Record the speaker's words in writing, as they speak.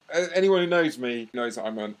anyone who knows me knows that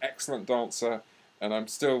I'm an excellent dancer, and I'm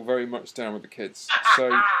still very much down with the kids.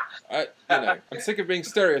 So, I'm sick of being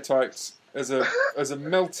stereotyped as a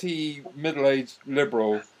melty middle-aged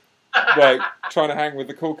liberal, like trying to hang with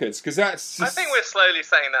the cool kids. Because that's just... I think we're slowly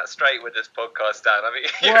setting that straight with this podcast, Dan. I mean,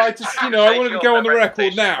 well, I wanted to go on the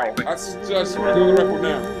record now. I just want to go on the record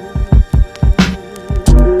now.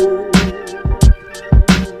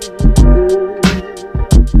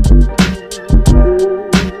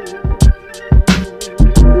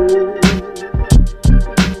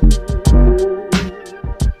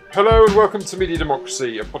 Hello and welcome to Media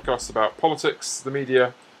Democracy, a podcast about politics, the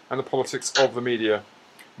media, and the politics of the media.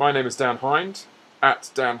 My name is Dan Hind,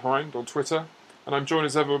 at Dan Hind on Twitter, and I'm joined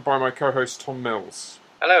as ever by my co-host Tom Mills.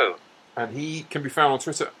 Hello. And he can be found on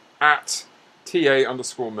Twitter at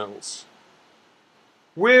TA_Mills.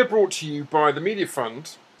 We're brought to you by the Media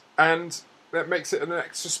Fund, and that makes it an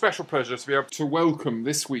extra special pleasure to be able to welcome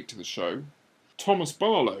this week to the show Thomas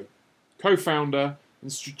Barlow, co-founder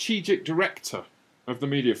and strategic director of the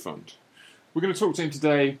Media Fund. We're going to talk to him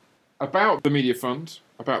today about the Media Fund,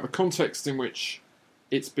 about the context in which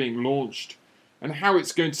it's being launched, and how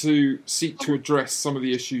it's going to seek to address some of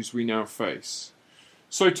the issues we now face.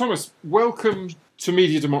 So, Thomas, welcome to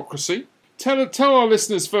Media Democracy. Tell our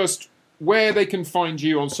listeners first where they can find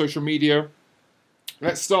you on social media.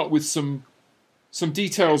 Let's start with some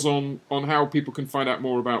details on how people can find out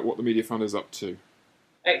more about what the Media Fund is up to.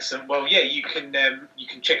 Excellent. Well, yeah, you can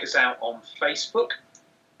check us out on Facebook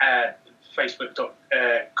at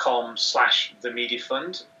facebook.com/The Media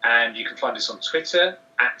Fund, and you can find us on Twitter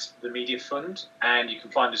at The Media Fund, and you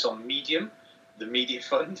can find us on Medium, The Media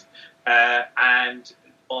Fund, and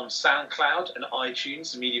on SoundCloud and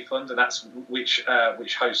iTunes, The Media Fund, and that's which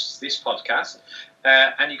hosts this podcast.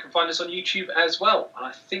 And you can find us on YouTube as well. And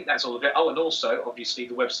I think that's all of it. Oh, and also, obviously,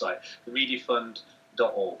 the website,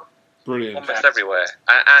 themediafund.org. Brilliant. Almost everywhere.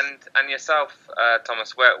 And yourself,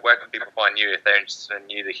 Thomas, where can people find you if they're interested in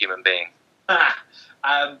you, the human being?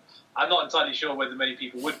 I'm not entirely sure whether many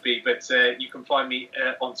people would be, but you can find me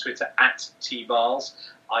on Twitter at tbarls.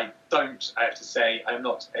 I have to say, I'm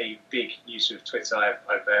not a big user of Twitter. I've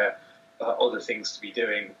other things to be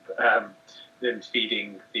doing than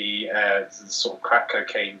feeding the sort of crack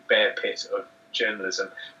cocaine bear pit of journalism.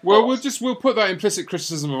 Well, we'll put that implicit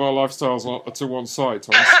criticism of our lifestyles to one side,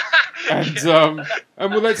 Thomas, and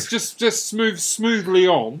let's just move smoothly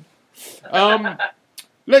on.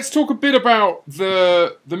 Let's talk a bit about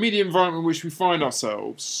the media environment in which we find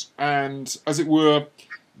ourselves, and, as it were,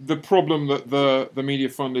 the problem that the Media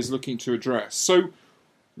Fund is looking to address. So,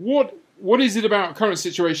 what is it about current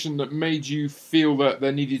situation that made you feel that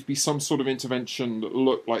there needed to be some sort of intervention that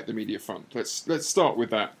looked like the Media Fund? Let's start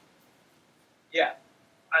with that.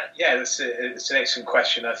 Yeah, that's an excellent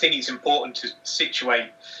question. I think it's important to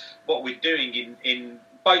situate what we're doing in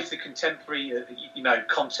both the contemporary,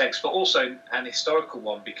 context, but also an historical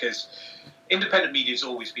one, because independent media has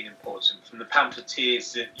always been important. From the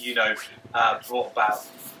pamphleteers that brought about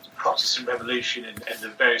the Protestant Revolution and the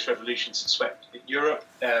various revolutions that swept Europe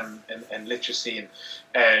and literacy and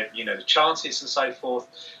the Chartists and so forth,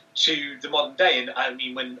 to the modern day. And I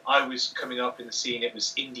mean, when I was coming up in the scene, it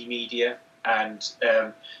was indie media. And,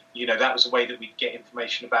 that was a way that we'd get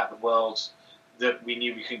information about the world that we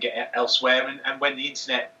knew we couldn't get elsewhere. And when the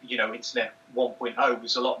internet, Internet 1.0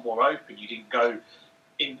 was a lot more open, you didn't go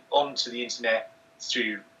onto the internet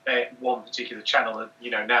through one particular channel.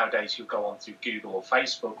 Nowadays you'll go on through Google or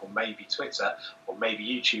Facebook or maybe Twitter or maybe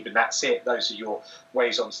YouTube, and that's it. Those are your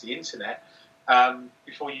ways onto the internet.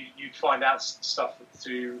 Before you'd find out stuff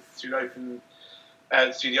through the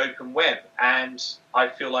open web, and I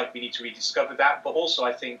feel like we need to rediscover that. But also,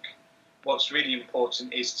 I think what's really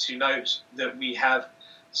important is to note that we have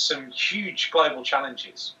some huge global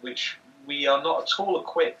challenges which we are not at all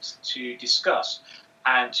equipped to discuss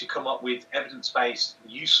and to come up with evidence-based,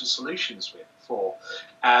 useful solutions for.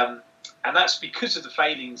 And that's because of the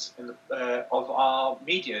failings of our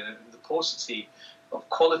media and the paucity of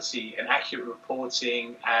quality and accurate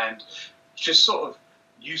reporting and just sort of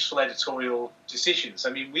useful editorial decisions.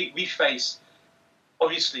 I mean, we face,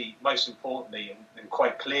 obviously, most importantly and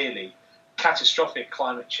quite clearly, catastrophic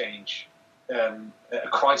climate change, a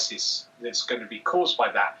crisis that's going to be caused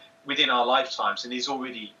by that within our lifetimes, and is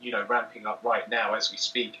already, ramping up right now as we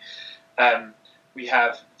speak. We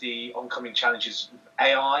have the oncoming challenges of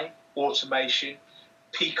AI, automation,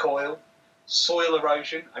 peak oil, soil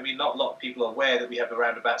erosion. I mean, not a lot of people are aware that we have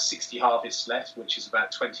around about 60 harvests left, which is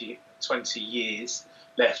about 20 years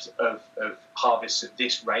left of harvests at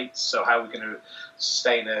this rate. So how are we going to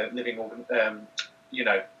sustain a living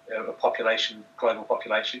a population, global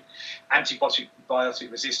population.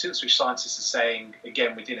 Antibiotic resistance, which scientists are saying,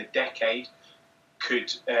 again, within a decade,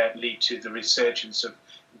 could lead to the resurgence of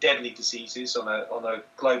deadly diseases on a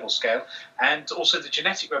global scale, and also the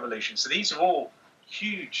genetic revolution. So these are all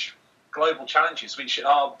huge global challenges which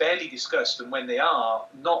are barely discussed, and when they are,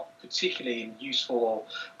 not particularly in useful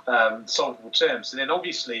or solvable terms. And then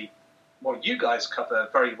obviously what you guys cover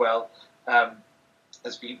very well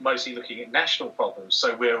has been mostly looking at national problems.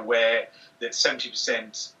 So we're aware that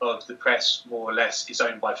 70% of the press, more or less, is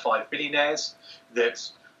owned by 5 billionaires, that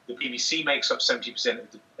the BBC makes up 70% of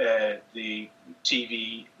the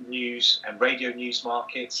TV news and radio news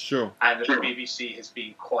markets, Sure. And that the BBC has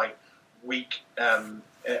been quite weak,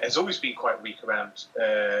 has always been quite weak around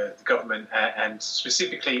the government, and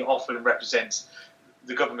specifically often represents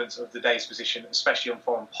the government of the day's position, especially on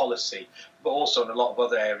foreign policy, but also in a lot of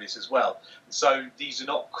other areas as well. So these are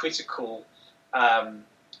not critical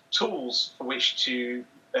tools for which to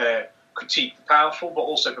critique the powerful, but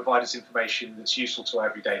also provide us information that's useful to our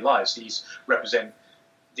everyday lives. These represent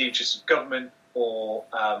the interests of government or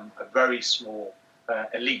a very small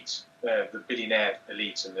elite, the billionaire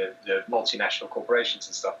elite and the multinational corporations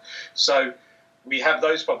and stuff. So we have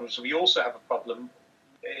those problems. We also have a problem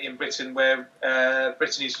in Britain where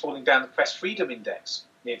Britain is falling down the press freedom index.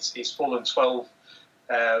 It's fallen 12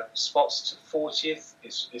 spots to 40th.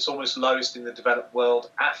 It's almost lowest in the developed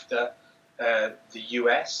world after the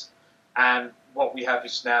US. And what we have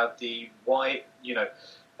is now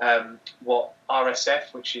what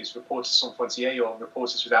RSF, which is Reporters Sans Frontières or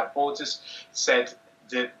Reporters Without Borders, said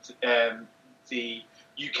that the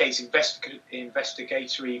UK's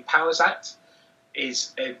Investigatory Powers Act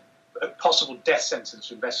is a possible death sentence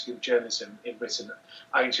for investigative journalism in Britain,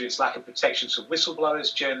 owing to its lack of protections for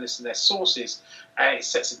whistleblowers, journalists and their sources. It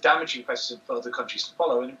sets a damaging precedent for other countries to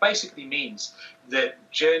follow, and it basically means that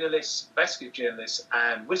journalists, investigative journalists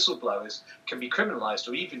and whistleblowers can be criminalised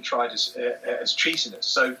or even tried as treasonous.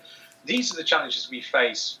 So these are the challenges we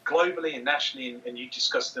face globally and nationally, and you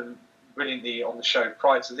discussed them brilliantly on the show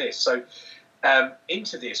prior to this. So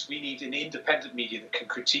into this, we need an independent media that can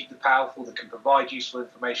critique the powerful, that can provide useful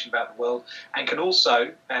information about the world, and can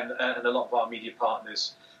also, and a lot of our media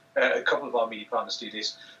partners, a couple of our media partners do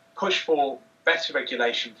this, push for better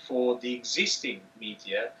regulation for the existing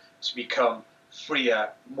media to become freer,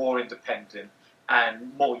 more independent,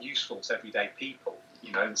 and more useful to everyday people.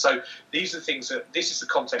 And so these are things this is the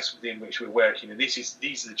context within which we're working, and these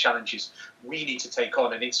are the challenges we need to take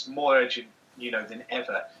on, and it's more urgent than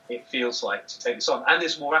ever, it feels like, to take this on. And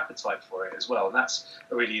there's more appetite for it as well. And that's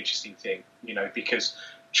a really interesting thing, because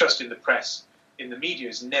trust in the press, in the media,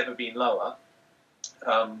 has never been lower.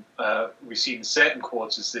 We've seen in certain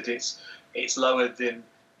quarters that it's lower than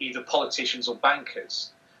either politicians or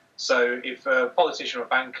bankers. So if a politician or a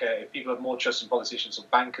banker, if people have more trust in politicians or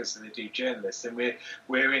bankers than they do journalists, then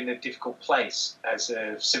we're in a difficult place as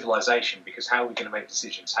a civilization, because how are we going to make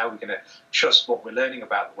decisions? How are we going to trust what we're learning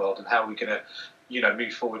about the world, and how are we going to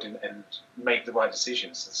move forward and make the right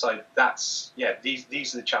decisions? And so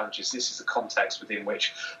these are the challenges. This is the context within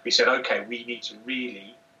which we said, okay, we need to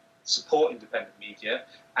really support independent media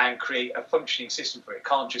and create a functioning system for it. It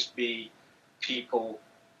can't just be people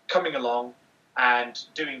coming along and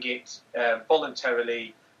doing it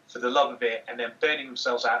voluntarily for the love of it, and then burning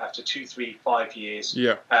themselves out after 2, 3, 5 years.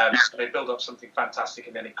 Yeah. So they build up something fantastic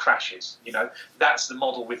and then it crashes. That's the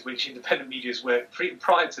model with which independent media has worked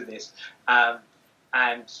prior to this,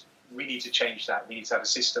 and we need to change that. We need to have a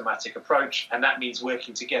systematic approach, and that means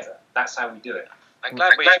working together. That's how we do it. I'm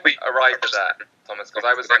glad we arrived at that, Thomas, because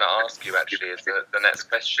I was going to ask you, actually, as the next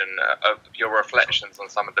question, of your reflections on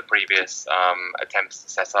some of the previous attempts to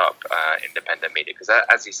set up independent media. Because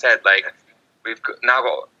as you said, we've now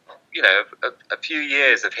got a few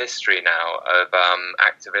years of history now of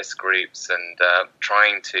activist groups and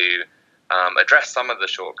trying to address some of the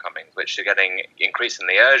shortcomings, which are getting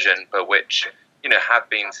increasingly urgent, but which have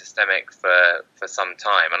been systemic for some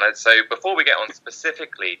time. And so before we get on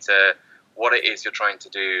specifically to what it is you're trying to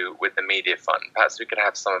do with the Media Fund, perhaps we could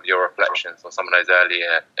have some of your reflections on some of those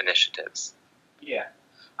earlier initiatives. Yeah.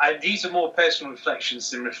 These are more personal reflections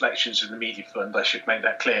than reflections of the Media Fund, I should make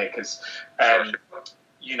that clear, because,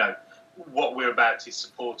 what we're about is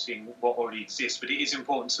supporting what already exists, but it is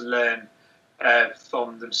important to learn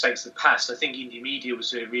from the mistakes of the past. I think Indie Media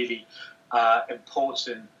was a really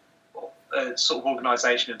important sort of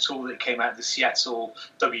organisation and tool that came out of the Seattle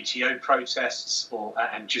WTO protests,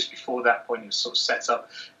 and just before that point it was sort of set up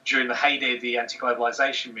during the heyday of the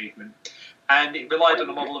anti-globalisation movement, and it relied on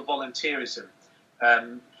a model of volunteerism,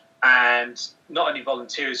 and not only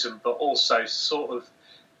volunteerism but also sort of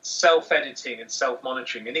self-editing and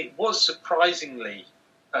self-monitoring, and it was surprisingly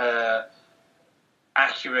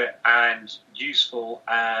accurate and useful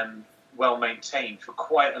and well maintained for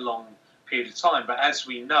quite a long period of time. But as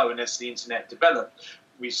we know, and as the internet developed,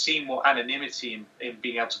 we've seen what anonymity in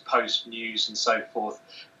being able to post news and so forth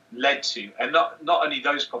led to, and not only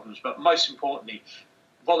those problems, but most importantly,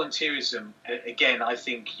 volunteerism. Again, I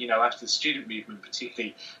think, after the student movement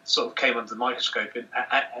particularly sort of came under the microscope, and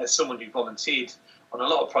as someone who volunteered on a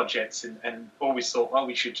lot of projects and always thought, oh,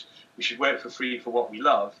 we should work for free for what we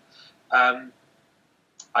love,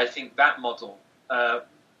 I think that model,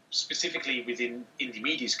 specifically within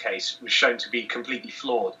Indie case, was shown to be completely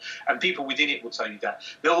flawed. And people within it will tell you that.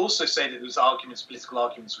 They'll also say that there's political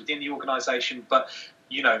arguments within the organisation, but,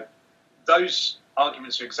 those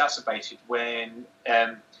arguments are exacerbated when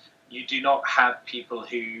you do not have people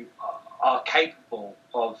who are capable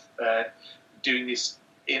of doing this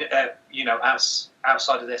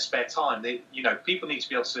outside of their spare time. People need to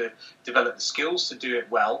be able to develop the skills to do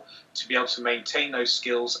it well, to be able to maintain those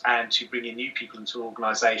skills, and to bring in new people into an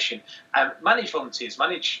organisation and manage volunteers,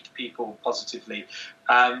 manage people positively,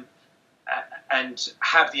 and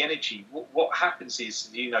have the energy. What happens is,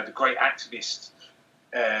 the great activist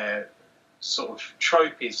sort of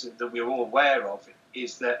trope is that we're all aware of,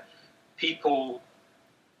 is that people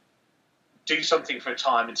do something for a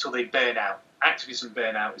time until they burn out. Activism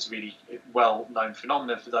burnout is a really well-known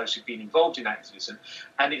phenomenon for those who've been involved in activism,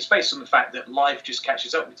 and it's based on the fact that life just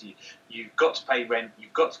catches up with you. You've got to pay rent,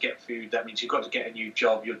 you've got to get food, that means you've got to get a new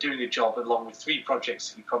job, you're doing a job along with 3 projects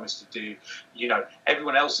that you promised to do.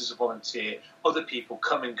 Everyone else is a volunteer, other people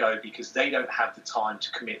come and go because they don't have the time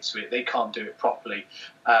to commit to it, they can't do it properly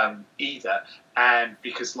either, and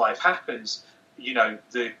because life happens,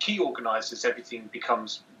 the key organisers, everything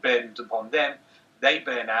becomes burdened upon them. They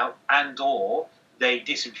burn out, and or they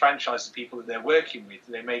disenfranchise the people that they're working with.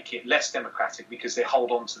 They make it less democratic because they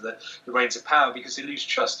hold on to the reins of power, because they lose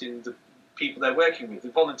trust in the people they're working with. The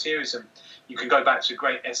volunteerism, you can go back to a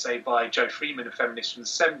great essay by Joe Freeman, a feminist from the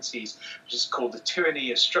 70s, which is called The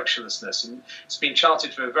Tyranny of Structurelessness, and it's been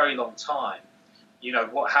charted for a very long time,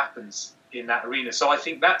 what happens in that arena. So I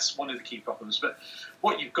think that's one of the key problems. But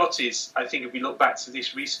what you've got is, I think if we look back to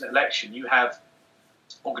this recent election, you have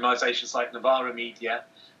organisations like Novara Media,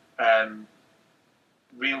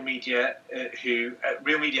 Real Media,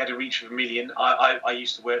 Real Media had a reach of 1 million. I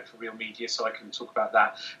used to work for Real Media, so I can talk about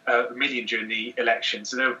that. 1 million during the election.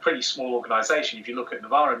 So they're a pretty small organisation. If you look at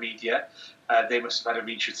Novara Media, they must have had a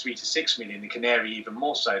reach of 3 to 6 million. The Canary even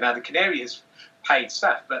more so. Now the Canary has paid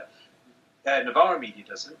staff, but Novara Media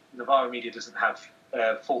doesn't. Novara Media doesn't have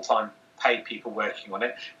full-time paid people working on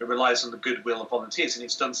it. It relies on the goodwill of volunteers, and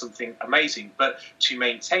it's done something amazing. But to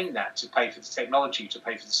maintain that, to pay for the technology, to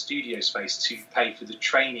pay for the studio space, to pay for the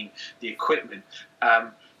training, the equipment,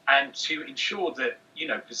 and to ensure that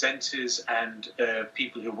presenters and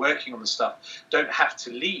people who are working on the stuff don't have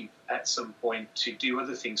to leave at some point to do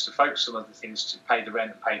other things, to focus on other things, to pay the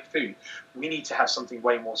rent and pay food. We need to have something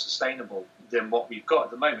way more sustainable than what we've got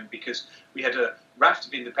at the moment, because we had a raft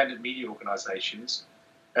of independent media organisations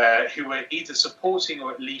who were either supporting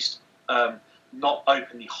or at least not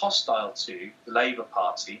openly hostile to the Labour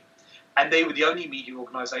Party, and they were the only media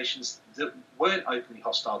organisations that weren't openly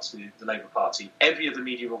hostile to the Labour Party. Every other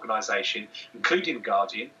media organisation, including The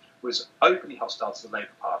Guardian, was openly hostile to the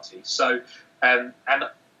Labour Party. So, and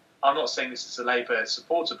I'm not saying this as a Labour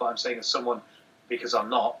supporter, but I'm saying as someone, because I'm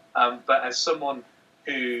not, but as someone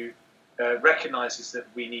who recognises that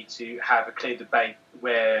we need to have a clear debate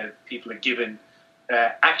where people are given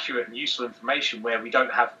accurate and useful information, where we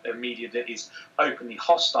don't have a media that is openly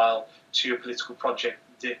hostile to a political project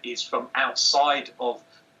that is from outside of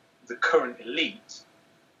the current elite.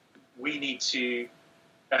 We need to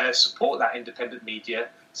support that independent media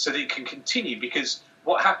so that it can continue, because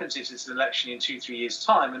what happens is it's an election in 2-3 years'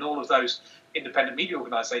 time, and all of those independent media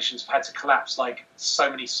organisations have had to collapse like so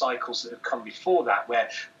many cycles that have come before that, where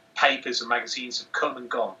papers and magazines have come and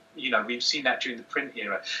gone. We've seen that during the print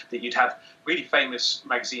era, that you'd have really famous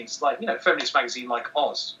magazines like, feminist magazine like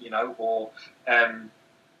Oz, or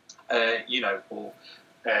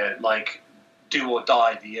like Do or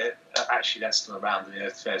Die. Actually, that's still around, the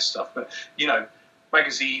Earth Fair stuff. But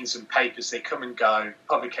magazines and papers, they come and go.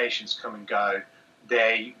 Publications come and go.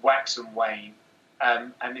 They wax and wane.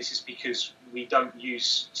 And this is because we don't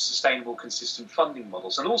use sustainable, consistent funding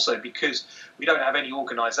models, and also because we don't have any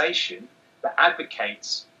organisation that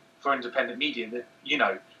advocates for independent media, that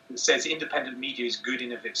that says independent media is good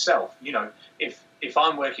in of itself. If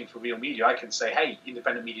I'm working for Real Media, I can say, hey,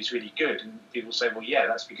 independent media is really good, and people say, well, yeah,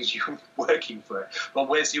 that's because you're working for it. Well,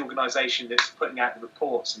 where's the organisation that's putting out the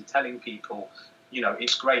reports and telling people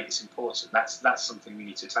it's great, it's important. That's something we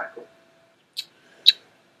need to tackle.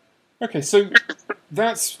 Okay, so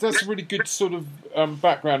that's a really good sort of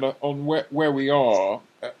background on where we are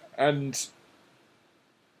and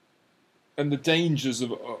the dangers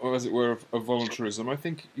of as it were, of voluntarism. I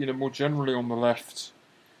think more generally on the left,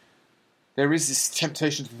 there is this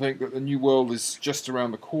temptation to think that the new world is just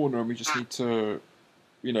around the corner and we just need to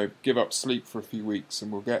give up sleep for a few weeks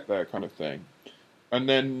and we'll get there, kind of thing. And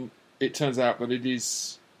then it turns out that it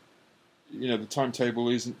is, the timetable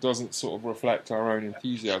doesn't sort of reflect our own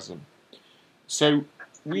enthusiasm. So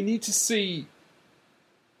we need to see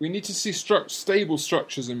stable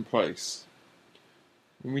structures in place.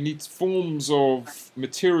 And we need forms of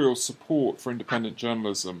material support for independent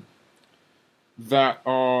journalism that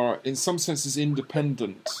are, in some senses,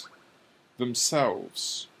 independent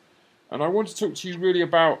themselves. And I want to talk to you really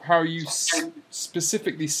about how you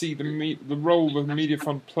specifically see the role the Media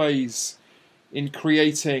Fund plays in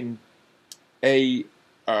creating a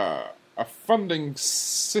funding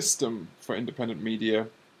system for independent media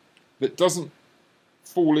that doesn't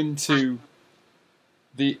fall into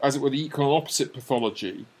the equal and opposite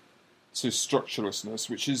pathology to structurelessness,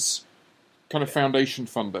 which is kind of foundation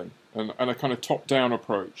funding and a kind of top-down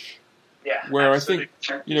approach. Yeah, where absolutely.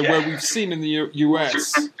 I think, where we've seen in the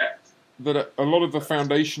US that a lot of the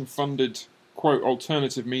foundation-funded, quote,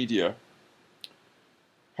 alternative media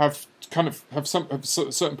have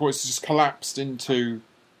certain points just collapsed into,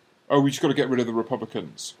 we've just got to get rid of the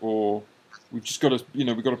Republicans, or we've just got to,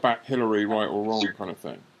 we've got to back Hillary, right or wrong, kind of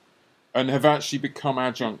thing, and have actually become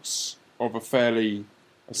adjuncts of a fairly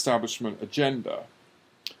establishment agenda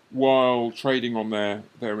while trading on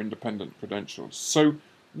their independent credentials. So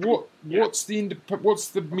what's the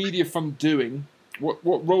Media Fund doing? What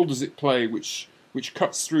role does it play which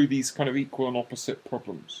cuts through these kind of equal and opposite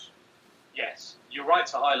problems? Yes, you're right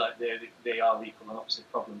to highlight they are equal and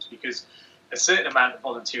opposite problems, because a certain amount of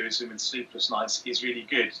volunteerism and sleepless nights is really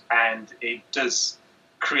good, and it does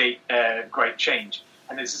create great change.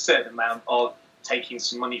 And there's a certain amount of taking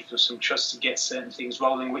some money for some trusts to get certain things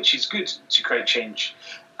rolling, which is good to create change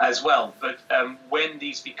as well. But when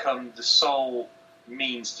these become the sole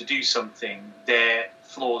means to do something, their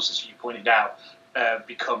flaws, as you pointed out,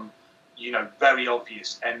 become very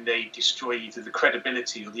obvious, and they destroy either the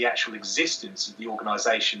credibility or the actual existence of the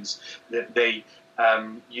organisations that they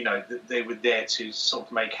that they were there to sort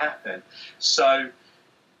of make happen. So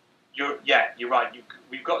you're right.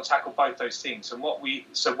 We've got to tackle both those things. And what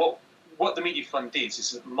the Media Fund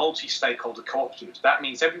is a multi-stakeholder cooperative. That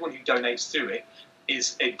means everyone who donates through it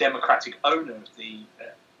is a democratic owner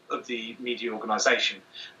of the media organisation.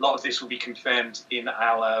 A lot of this will be confirmed in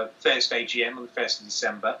our first AGM on the 1st of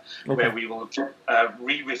December, where we will have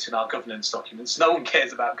rewritten our governance documents. No one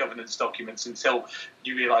cares about governance documents until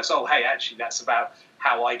you realise, hey, actually that's about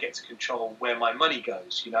how I get to control where my money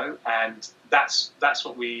goes, and that's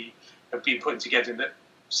what we have been putting together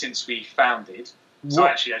since we founded. So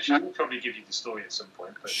actually, I should probably give you the story at some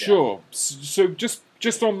point. But sure. Yeah. So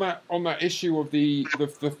just on that issue of the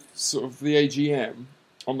sort of the AGM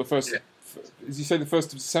on the 1st, as you say, the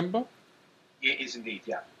 1st of December? It is indeed,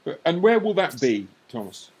 yeah. And where will that be,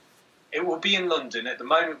 Thomas? It will be in London. At the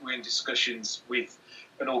moment, we're in discussions with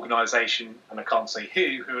an organisation, and I can't say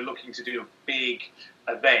who are looking to do a big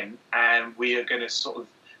event, and we are going to sort of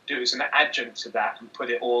do it as an adjunct to that and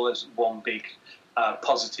put it all as one big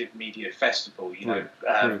positive media festival,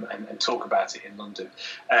 and talk about it in London.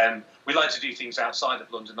 We like to do things outside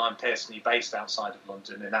of London. I'm personally based outside of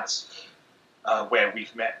London, and that's where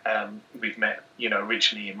we've met.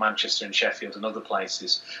 Originally in Manchester and Sheffield and other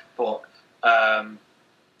places, but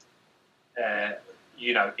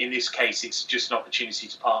in this case, it's just an opportunity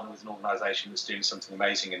to partner with an organisation that's doing something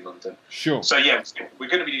amazing in London. Sure. So we're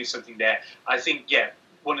going to be doing something there. I think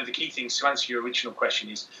one of the key things to answer your original question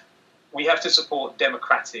is we have to support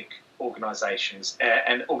democratic organisations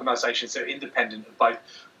and organisations that are independent of both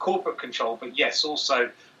corporate control, but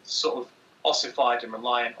also sort of ossified and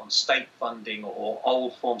reliant on state funding or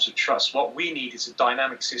old forms of trust. What we need is a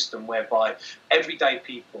dynamic system whereby everyday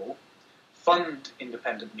people fund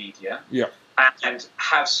independent media and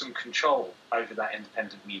have some control over that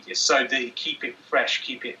independent media, so they keep it fresh,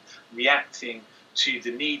 keep it reacting to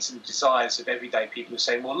the needs and desires of everyday people who are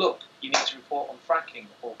saying, well, look, you need to report on fracking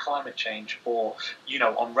or climate change or,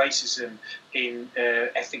 on racism in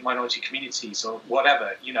ethnic minority communities or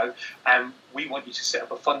whatever, and we want you to set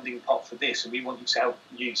up a funding pot for this, and we want you to help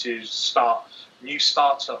you to start new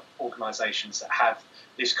startup organisations that have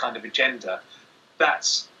this kind of agenda.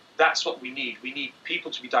 That's what we need. We need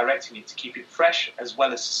people to be directing it to keep it fresh as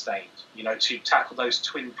well as sustained, to tackle those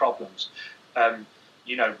twin problems.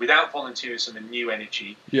 without volunteerism and new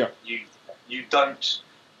energy, you don't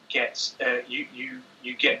get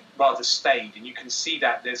you get rather staid, and you can see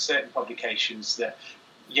that there's certain publications that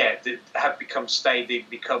have become staid, they've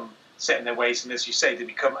become set in their ways, and as you say, they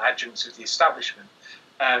become adjuncts of the establishment.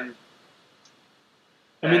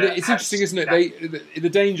 It's interesting, isn't it? The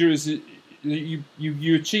danger is that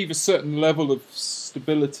you achieve a certain level of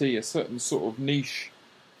stability, a certain sort of niche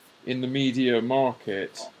in the media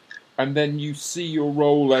market, and then you see your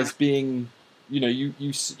role as being,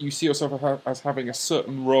 you see yourself as having a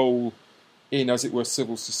certain role in, as it were,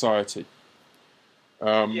 civil society.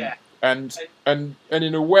 And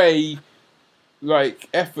in a way, like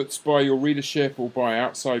efforts by your readership or by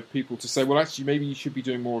outside people to say, well, actually, maybe you should be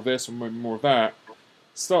doing more of this or maybe more of that,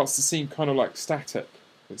 starts to seem kind of like static.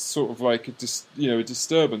 It's sort of like a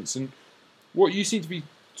disturbance. And what you seem to be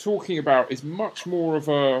talking about is much more of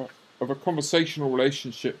a conversational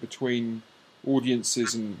relationship between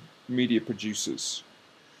audiences and media producers,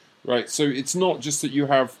 right? So it's not just that you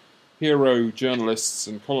have hero journalists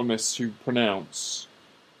and columnists who pronounce,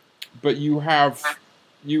 but you have,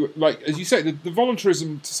 as you say, the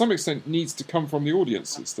voluntarism to some extent needs to come from the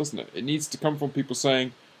audiences, doesn't it? It needs to come from people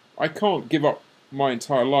saying, I can't give up my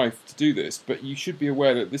entire life to do this, but you should be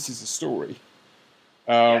aware that this is a story.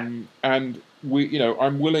 And I'm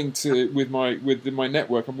willing to, with my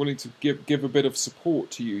network, I'm willing to give a bit of support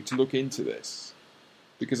to you to look into this,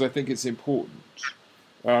 because I think it's important.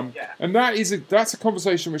 And that's a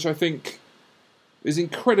conversation which I think is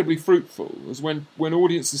incredibly fruitful, is when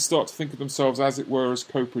audiences start to think of themselves, as it were, as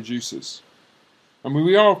co-producers. I mean,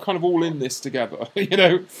 we are kind of all in this together,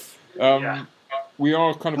 We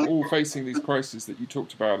are kind of all facing these crises that you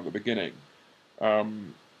talked about at the beginning.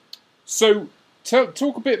 So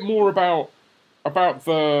talk a bit more about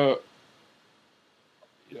the,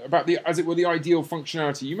 as it were, the ideal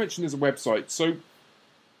functionality. You mentioned there's a website. So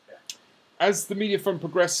as the Media Fund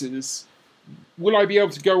progresses, will I be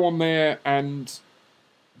able to go on there and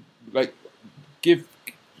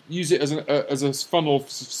use it as a funnel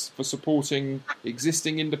for supporting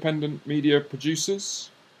existing independent media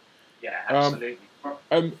producers? Yeah, absolutely.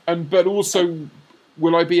 But also,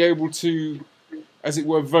 will I be able to, as it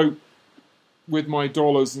were, vote with my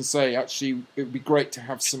dollars and say, actually, it would be great to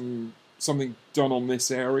have something done on this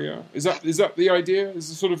area? Is that the idea? Is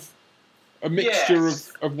it sort of a mixture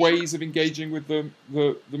of ways of engaging with the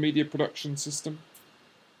media production system?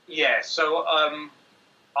 Yeah. So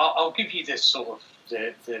I'll give you this sort of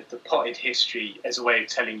the potted history as a way of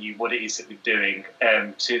telling you what it is that we're doing,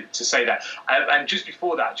 to say that. And just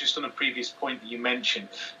before that, just on a previous point that you mentioned,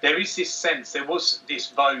 there is this sense, there was this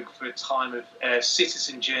vogue for a time of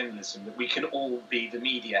citizen journalism, that we can all be the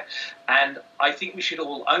media. And I think we should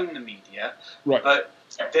all own the media. Right. But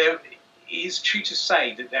there is true to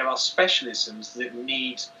say that there are specialisms that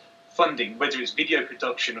need funding, whether it's video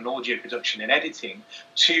production and audio production and editing,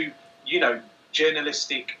 to,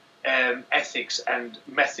 journalistic ethics and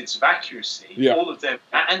methods of accuracy, all of them,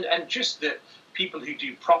 and just that people who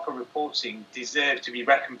do proper reporting deserve to be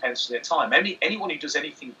recompensed for their time. Anyone who does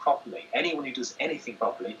anything properly,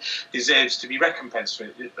 deserves to be recompensed for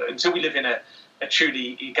it. Until we live in a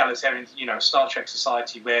truly egalitarian, Star Trek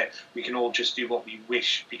society where we can all just do what we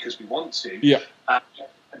wish because we want to.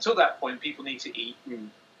 Until that point, people need to eat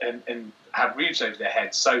and have roofs over their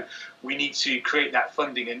heads. So we need to create that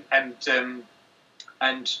funding and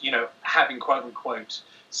having quote unquote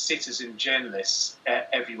citizen journalists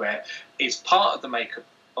everywhere is part of the makeup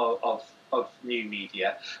of new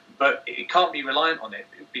media, but it can't be reliant on it,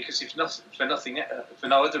 because if not for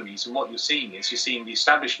no other reason, what you're seeing the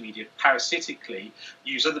established media parasitically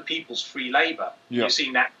use other people's free labour. You're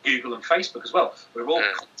seeing that Google and Facebook as well. We're all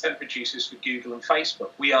content producers for Google and Facebook.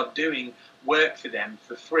 We are doing work for them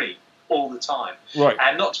for free all the time, right?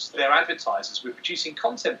 And not just their advertisers. We're producing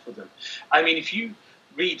content for them. I mean, if you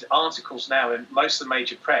read articles now in most of the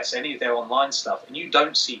major press, any of their online stuff, and you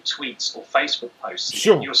don't see tweets or Facebook posts,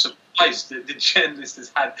 you're surprised that the journalist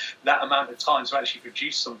has had that amount of time to actually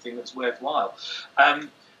produce something that's worthwhile.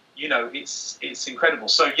 It's incredible.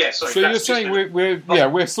 So So you're saying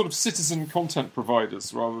we're sort of citizen content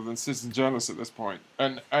providers rather than citizen journalists at this point,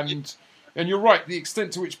 and you're right. The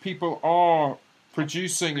extent to which people are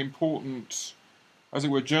producing important, as it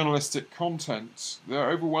were, journalistic content, they're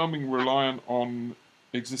overwhelmingly reliant on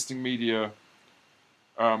existing media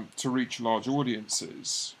to reach large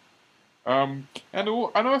audiences. And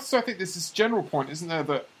also I think there's this general point, isn't there,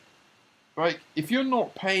 that if you're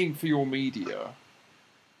not paying for your media,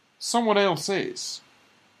 someone else is.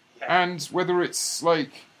 And whether it's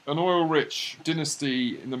like an oil-rich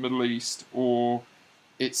dynasty in the Middle East, or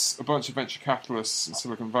it's a bunch of venture capitalists in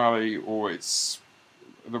Silicon Valley, or it's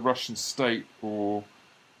the Russian state or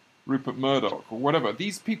Rupert Murdoch or whatever.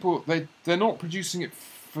 These people, they're not producing it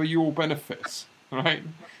for your benefit, right?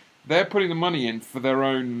 They're putting the money in for their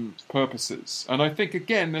own purposes. And I think,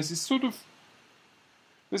 again, there's this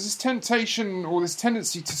temptation or this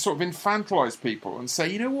tendency to sort of infantilize people and say,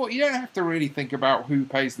 you know what, you don't have to really think about who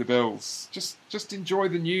pays the bills. Just enjoy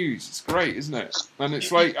the news. It's great, isn't it? And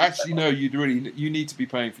it's like, actually, no, you need to be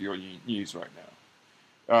paying for your news right now.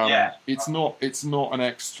 It's not an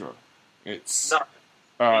extra. It's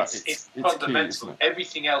fundamental. Key,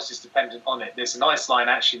 everything else is dependent on it. There's a nice line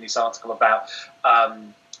actually in this article about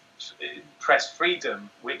press freedom,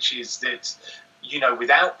 which is that, you know,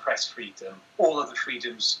 without press freedom, all of the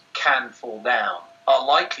freedoms can fall down, are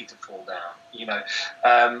likely to fall down, you know,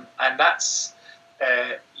 and that's,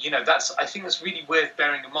 I think that's really worth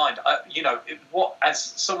bearing in mind. As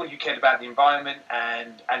someone who cared about the environment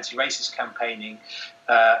and anti-racist campaigning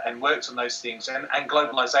and worked on those things and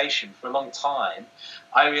globalization for a long time,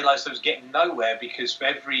 I realized I was getting nowhere because for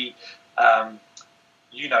every,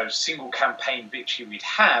 single campaign victory we'd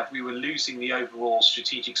have, we were losing the overall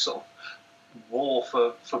strategic sort of war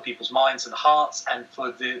for people's minds and hearts and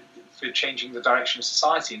for changing the direction of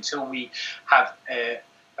society until we have a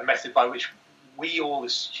method by which we all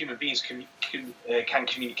as human beings can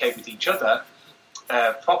communicate with each other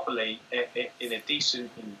properly in a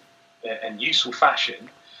decent and useful fashion.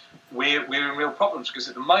 We're in real problems because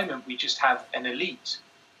at the moment we just have an elite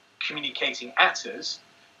communicating at us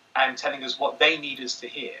and telling us what they need us to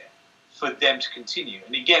hear for them to continue.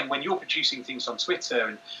 And again, when you're producing things on Twitter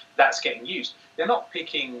and that's getting used, they're not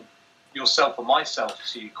picking yourself or myself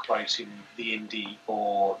to quote in the Indie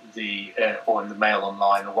or in the Mail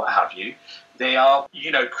Online or what have you. They are,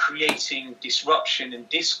 creating disruption and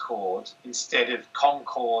discord instead of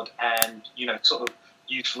concord and, sort of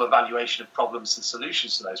useful evaluation of problems and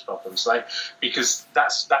solutions to those problems. Because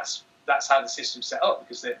that's how the system's set up,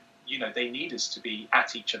 because they need us to be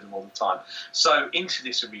at each other all the time. So into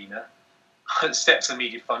this arena steps the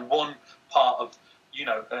Media Fund, one part of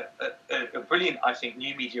a brilliant, I think,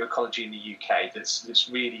 new media ecology in the UK that's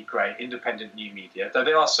really great, independent new media. Though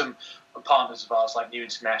there are some partners of ours like New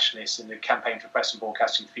Internationalists and the Campaign for Press and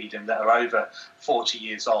Broadcasting Freedom that are over 40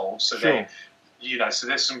 years old. So sure. So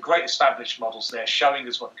there's some great established models there showing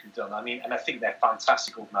us what can be done. I mean, and I think they're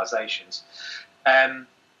fantastic organisations.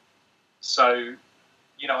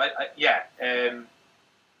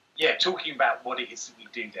 Talking about what it is that we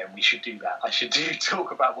do then, we should do that. I should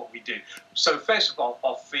talk about what we do. So first of all,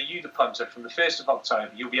 for you, the punter, from the 1st of October,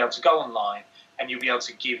 you'll be able to go online and you'll be able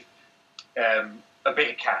to give a bit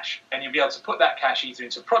of cash. And you'll be able to put that cash either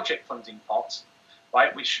into project funding pots,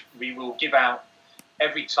 right, which we will give out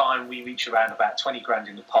every time we reach around about 20 grand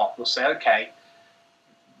in the pot. We'll say, okay,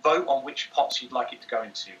 vote on which pots you'd like it to go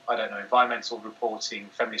into. I don't know, environmental reporting,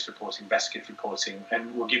 feminist reporting, investigative reporting,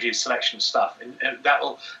 and we'll give you a selection of stuff. And that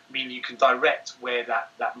will mean you can direct where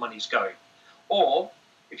that money's going. Or,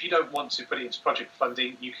 if you don't want to put it into project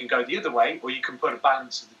funding, you can go the other way, or you can put a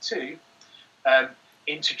balance of the two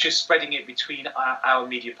into just spreading it between our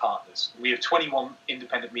media partners. We have 21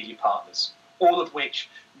 independent media partners, all of which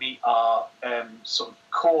meet our sort of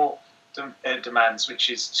core demands, which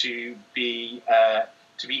is to be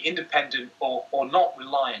independent or not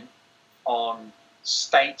reliant on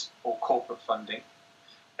state or corporate funding,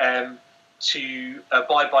 to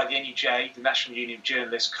abide by the NUJ, the National Union of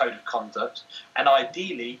Journalists Code of Conduct, and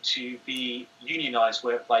ideally to be unionised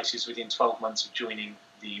workplaces within 12 months of joining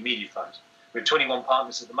the Media Fund. We have 21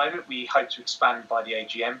 partners at the moment. We hope to expand by the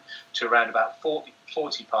AGM to around about 40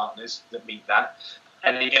 partners that meet that.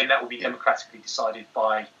 And again, that will be democratically decided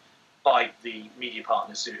by the media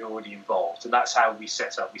partners who are already involved. And that's how we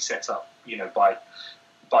set up. We set up,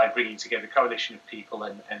 by bringing together a coalition of people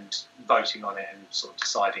and voting on it and sort of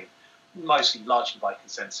deciding, largely by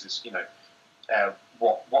consensus,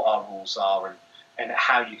 what our rules are and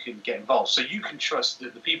how you can get involved. So you can trust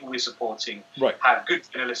that the people we're supporting have good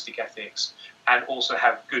journalistic ethics and also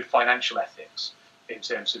have good financial ethics in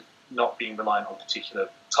terms of not being reliant on particular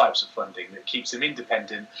types of funding, that keeps them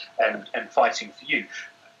independent and fighting for you.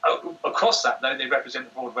 Across that, though, they represent a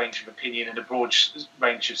broad range of opinion and a broad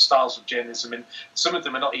range of styles of journalism, and some of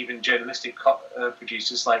them are not even journalistic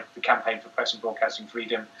producers, like the Campaign for Press and Broadcasting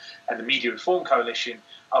Freedom and the Media Reform Coalition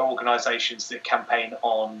are organisations that campaign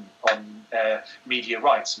on media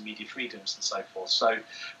rights and media freedoms and so forth. So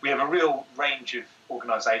we have a real range of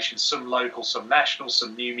organisations, some local, some national,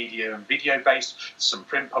 some new media and video-based, some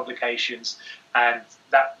print publications, and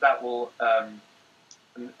that will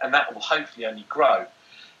hopefully only grow.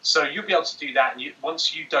 So you'll be able to do that, and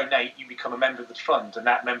once you donate, you become a member of the fund, and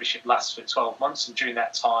that membership lasts for 12 months, and during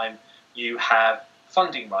that time, you have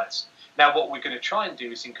funding rights. Now, what we're going to try and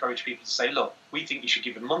do is encourage people to say, look, we think you should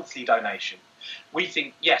give a monthly donation. We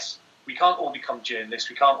think, yes, we can't all become journalists,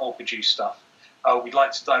 we can't all produce stuff. We'd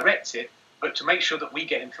like to direct it, but to make sure that we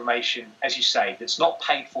get information, as you say, that's not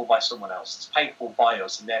paid for by someone else, it's paid for by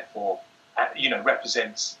us, and therefore,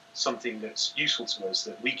 represents something that's useful to us,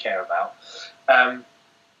 that we care about.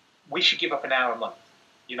 We should give up an hour a month.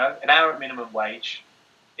 An hour at minimum wage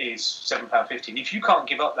is £7.50. And if you can't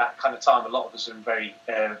give up that kind of time, a lot of us are very,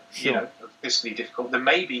 fiscally difficult, then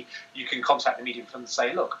maybe you can contact the media fund and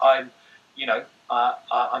say, look, I'm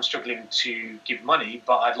struggling to give money,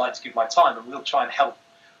 but I'd like to give my time, and we'll try and help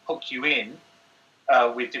hook you in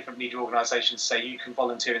with different media organisations, say you can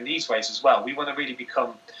volunteer in these ways as well. We want to really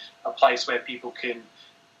become a place where people can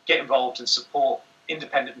get involved and support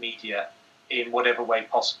independent media in whatever way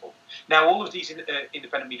possible. Now, all of these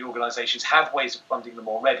independent media organisations have ways of funding them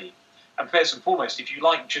already. And first and foremost, if you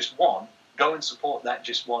like just one, go and support that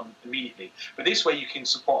just one immediately. But this way you can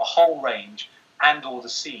support a whole range and or the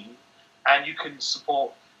scene, and you can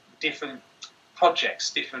support different projects,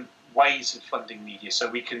 different ways of funding media. So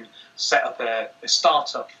we can set up a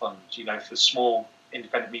startup fund, for small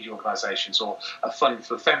independent media organisations, or a fund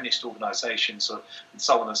for feminist organisations, and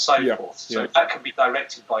so on and so forth. So that can be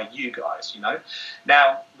directed by you guys,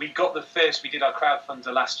 Now, we did our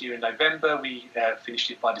crowdfunder last year in November. We finished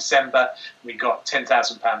it by December. We got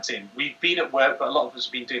 £10,000 in. We've been at work, but a lot of us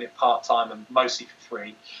have been doing it part-time and mostly for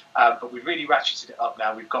free. But we've really ratcheted it up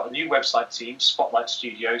now. We've got a new website team, Spotlight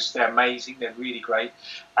Studios. They're amazing. They're really great.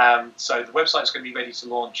 So the website's going to be ready to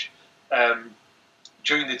launch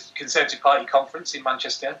during the Conservative Party conference in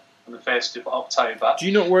Manchester on the 1st of October. Do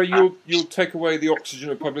you know where you'll take away the oxygen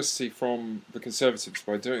of publicity from the Conservatives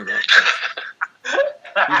by doing that?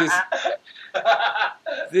 Because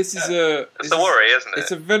this is a worry, isn't it?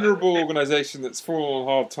 It's a venerable organisation that's fallen on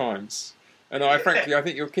hard times, and I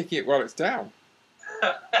think you're kicking it while it's down.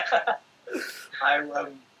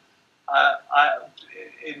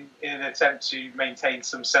 In an attempt to maintain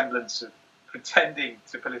some semblance of pretending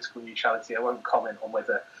to political neutrality, I won't comment on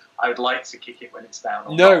whether I would like to kick it when it's down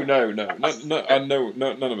or not. No,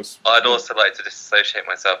 none of us. I'd also like to disassociate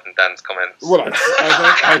myself from Dan's comments. Well,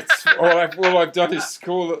 all I've done is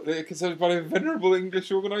call it the Conservative Party a venerable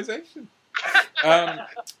English organisation.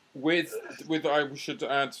 With I should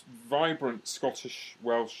add, vibrant Scottish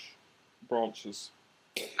Welsh branches.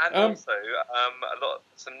 And also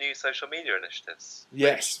some new social media initiatives.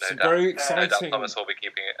 Yes, some very exciting. No doubt Thomas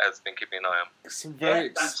has been keeping an eye on. Some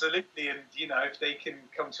very absolutely, and if they can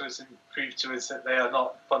come to us and prove to us that they are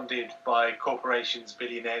not funded by corporations,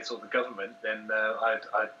 billionaires, or the government, then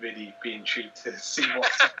I'd really be intrigued to see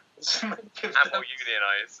what. And will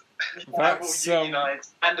unionise. Unionise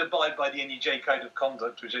and abide by the NUJ Code of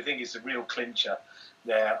Conduct, which I think is a real clincher.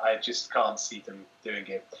 There, I just can't see them doing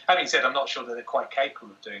it. Having said, I'm not sure that they're quite capable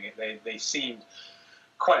of doing it. They seem,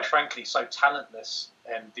 quite frankly, so talentless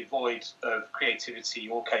and devoid of creativity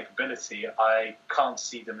or capability. I can't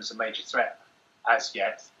see them as a major threat as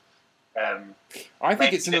yet. I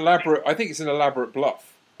think it's an elaborate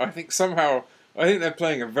bluff. I think they're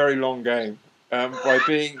playing a very long game by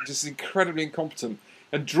being just incredibly incompetent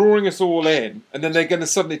and drawing us all in, and then they're going to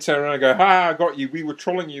suddenly turn around and go, "Ha, I got you. We were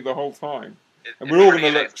trolling you the whole time." And we're all going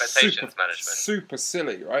to look super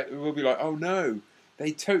silly, right? We'll be like, "Oh no,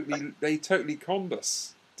 they totally conned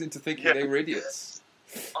us into thinking they were idiots."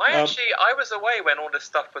 I was away when all this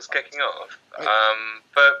stuff was kicking off.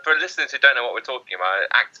 For listeners who don't know what we're talking about,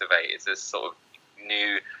 Activate is this sort of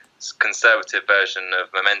new conservative version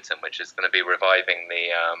of Momentum, which is going to be reviving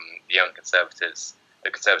the Young Conservatives,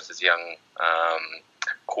 the Conservatives' young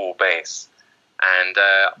core base. And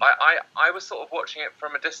I was sort of watching it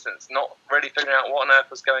from a distance, not really figuring out what on earth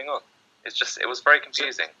was going on. It was very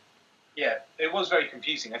confusing. Yeah, it was very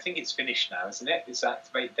confusing. I think it's finished now, isn't it? Is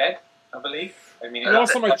Activate dead, I believe? I mean,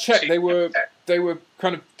 last time I checked, they were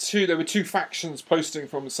kind of two factions posting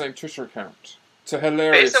from the same Twitter account. To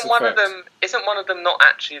hilarious effect. Isn't one of them not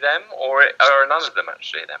actually them, or are none of them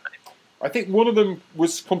actually them anymore? I think one of them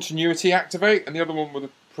was Continuity Activate, and the other one was a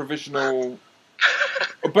provisional.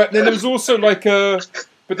 But then there was also like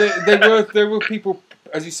but they were people,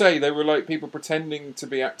 as you say, they were like people pretending to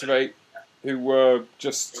be Activate, who were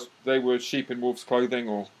they were sheep in wolf's clothing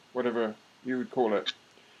or whatever you would call it.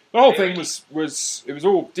 The whole thing was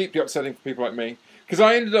all deeply upsetting for people like me, because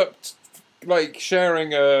I ended up like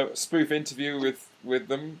sharing a spoof interview with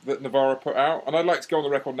them that Navarra put out, and I'd like to go on the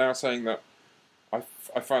record now saying that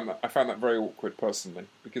I found that very awkward personally,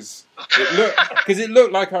 because it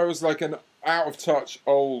looked like I was like an out of touch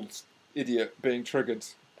old idiot being triggered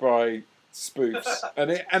by spoofs,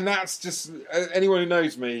 and that's just, anyone who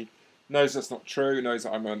knows me knows that's not true, knows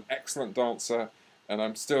that I'm an excellent dancer, and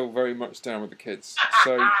I'm still very much down with the kids.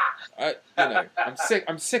 So, I'm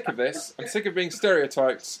sick of this. I'm sick of being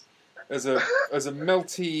stereotyped as a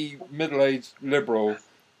melty middle-aged liberal,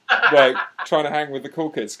 like trying to hang with the cool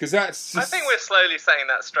kids, because that's just... I think we're slowly saying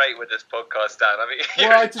that straight with this podcast, Dan. I mean,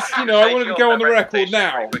 well, I just, I wanted to go on the record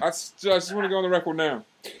now. I just want to go on the record now.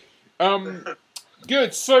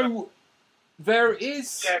 Good. So there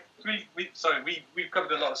is. Yeah, we've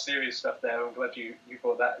covered a lot of serious stuff there. I'm glad you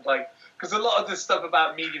brought that. Because a lot of the stuff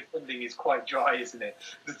about media funding is quite dry, isn't it?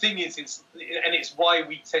 The thing is, it's why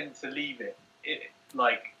we tend to leave it.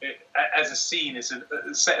 As a scene, as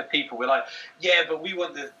a set of people, we're like, yeah, but we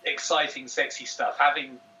want the exciting, sexy stuff,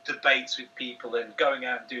 having debates with people and going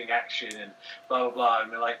out and doing action and blah blah blah.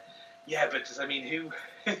 And we're like, yeah, but I mean, who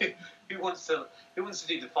wants to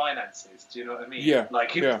do the finances? Do you know what I mean? Yeah.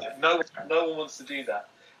 No one wants to do that.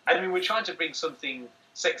 And I mean, we're trying to bring something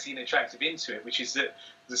sexy and attractive into it, which is that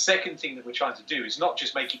the second thing that we're trying to do is not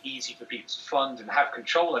just make it easy for people to fund and have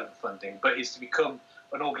control over funding, but is to become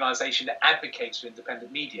an organisation that advocates for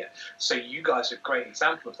independent media. So you guys are a great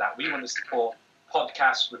example of that. We want to support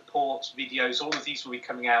podcasts, reports, videos. All of these will be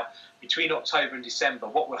coming out between October and December.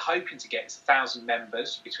 What we're hoping to get is 1,000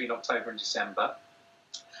 members between October and December,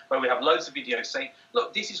 where we have loads of videos saying,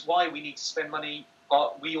 look, this is why we need to spend money.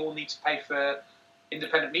 We all need to pay for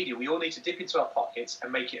independent media. We all need to dip into our pockets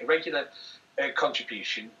and make it a regular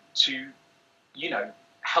contribution to,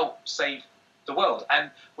 help save the world.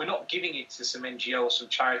 And we're not giving it to some NGO or some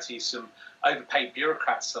charity, some overpaid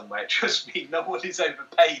bureaucrats somewhere. Trust me, no one is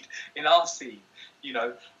overpaid in our scene.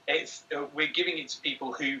 We're giving it to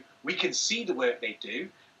people who we can see the work they do,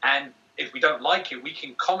 and if we don't like it, we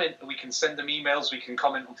can comment, we can send them emails, we can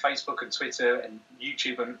comment on Facebook and Twitter and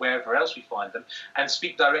YouTube and wherever else we find them, and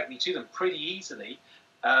speak directly to them pretty easily,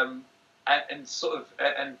 and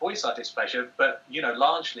voice our displeasure. But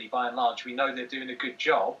largely, by and large, we know they're doing a good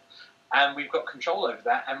job, and we've got control over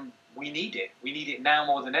that, and we need it. We need it now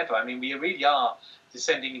more than ever. I mean, we really are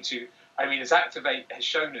descending into... I mean, as Activate has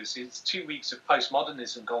shown us, it's 2 weeks of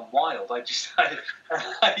postmodernism gone wild.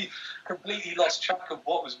 I completely lost track of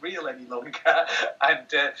what was real any longer, and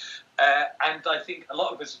I think a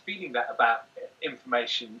lot of us are feeling that about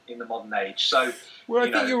information in the modern age. So, well,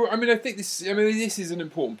 I think this is an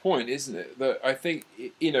important point, isn't it? That I think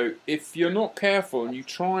if you're not careful and you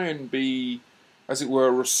try and be, as it were,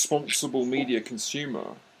 a responsible media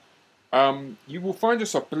consumer, you will find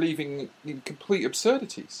yourself believing in complete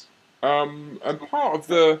absurdities. And part of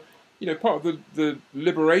the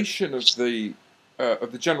liberation of the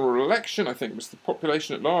general election, I think, was the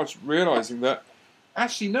population at large realising that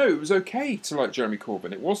actually no, it was okay to like Jeremy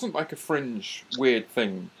Corbyn. It wasn't like a fringe weird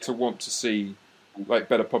thing to want to see like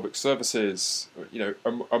better public services,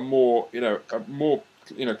 a more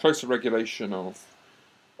closer regulation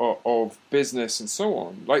of business and so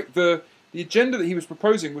on. Like the agenda that he was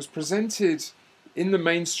proposing was presented in the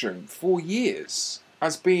mainstream for years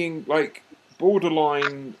as being like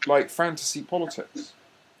borderline like fantasy politics.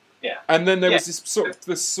 Yeah. And then there was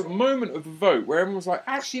this moment of the vote where everyone was like,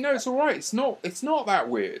 actually no, it's all right. It's not that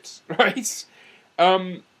weird, right?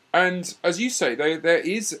 And as you say, there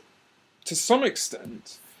is to some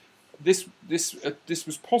extent this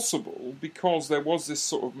was possible because there was this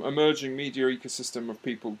sort of emerging media ecosystem of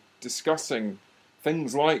people discussing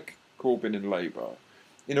things like Corbyn and Labour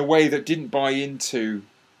in a way that didn't buy into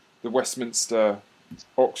the Westminster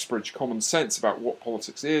Oxbridge common sense about what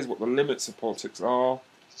politics is, what the limits of politics are,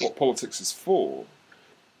 what politics is for,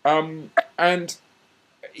 and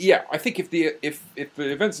yeah, I think if the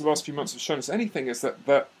events of the last few months have shown us anything, is that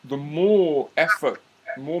the more effort,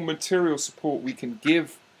 more material support we can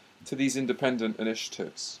give to these independent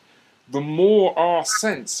initiatives, the more our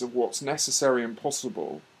sense of what's necessary and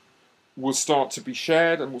possible will start to be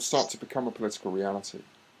shared and will start to become a political reality.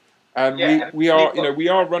 And we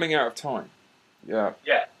are running out of time. Yeah.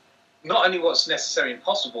 Yeah. Not only what's necessary and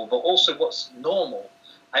possible, but also what's normal.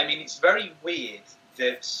 I mean, it's very weird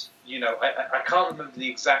that, I can't remember the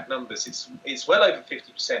exact numbers. It's well over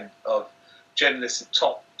 50% of journalists at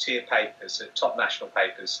top tier papers, at top national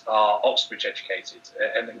papers, are Oxbridge educated,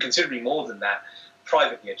 and considerably more than that,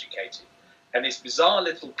 privately educated. And this bizarre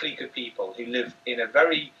little clique of people who live in a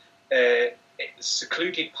very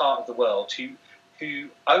secluded part of the world who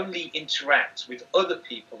only interact with other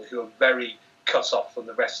people who are very cut off from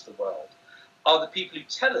the rest of the world, are the people who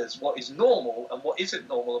tell us what is normal and what isn't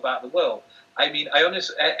normal about the world. I mean,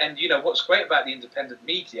 what's great about the independent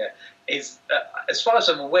media is, as far as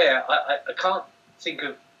I'm aware, I can't think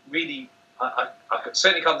of really, I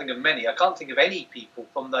certainly can't think of many, I can't think of any people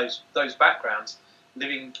from those backgrounds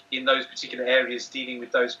living in those particular areas, dealing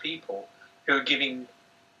with those people who are giving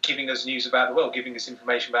us news about the world, giving us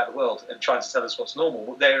information about the world, and trying to tell us what's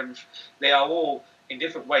normal. They are all in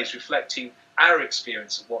different ways reflecting our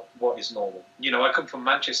experience of what is normal. I come from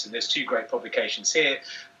Manchester, and there's two great publications here,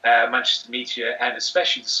 Manchester Meteor and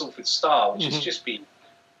especially the Salford Star, which has just been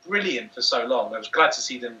brilliant for so long. I was glad to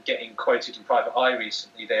see them getting quoted in Private Eye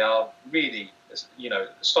recently. They are really,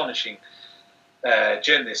 astonishing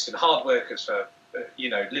journalists and hard workers for,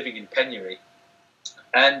 living in penury.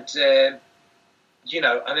 And, and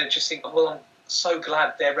I just think, I'm so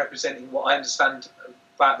glad they're representing what I understand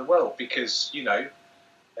about the world, because, the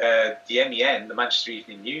MEN, the Manchester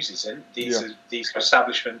Evening News, isn't. These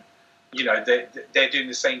establishment, they're doing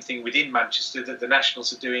the same thing within Manchester that the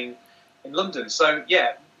Nationals are doing in London. So,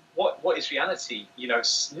 what is reality?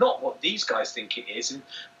 It's not what these guys think it is. And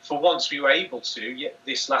for once we were able to,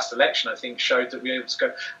 this last election, I think, showed that we were able to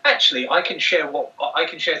go, actually, I can share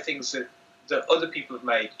things that other people have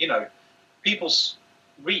made. People's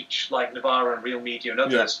reach, like Navarra and Real Media and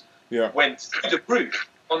others, went through the roof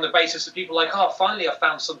on the basis of people like, finally I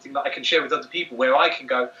found something that I can share with other people where I can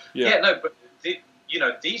go, but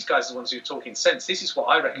these guys are the ones who are talking sense. This is what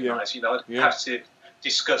I recognise. I don't have to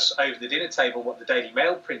discuss over the dinner table what the Daily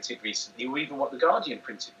Mail printed recently, or even what the Guardian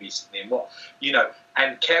printed recently, and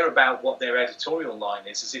and care about what their editorial line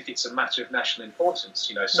is, as if it's a matter of national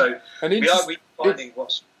importance. So we are finding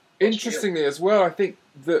what's interestingly real. As well. I think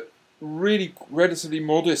that really relatively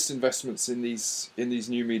modest investments in these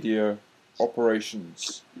new media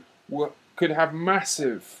operations could have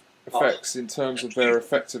massive effects in terms of their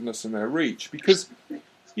effectiveness and their reach, because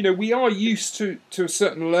we are used to a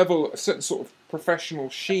certain level, a certain sort of professional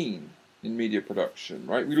sheen in media production,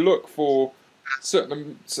 right? We look for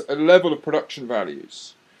a level of production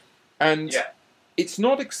values, and it's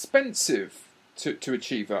not expensive to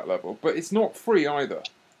achieve that level, but it's not free either.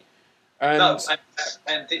 And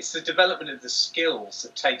it's the development of the skills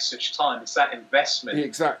that takes such time. It's that investment.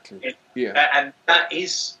 Exactly. And that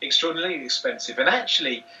is extraordinarily expensive. And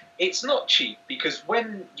actually, it's not cheap, because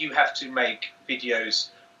when you have to make videos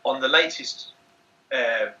on the latest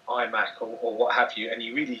iMac or what have you, and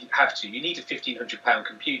you really have to, you need a £1,500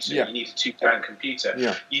 computer. You need a £2,000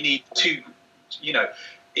 computer. You need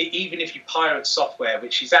even if you pirate software,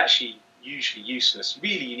 which is actually usually useless,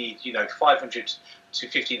 really you need £500 to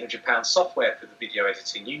 £1,500 software for the video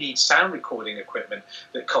editing. You need sound recording equipment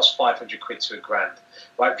that costs £500 to £1,000.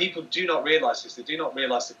 Right? People do not realise this. They do not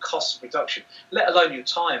realise the cost of production, let alone your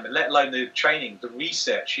time, and let alone the training, the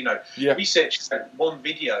research. Research is one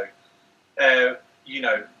video.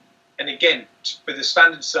 And again, for the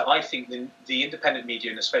standards that I think the independent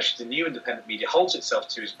media, and especially the new independent media, holds itself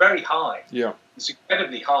to, is very high. It's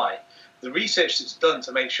incredibly high. The research that's done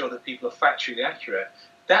to make sure that people are factually accurate,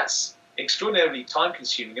 that's extraordinarily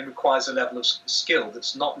time-consuming and requires a level of skill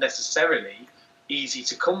that's not necessarily easy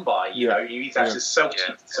to come by. You either have to self-teach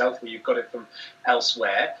yourself, or you've got it from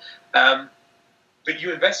elsewhere. But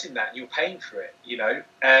you invest in that, you're paying for it,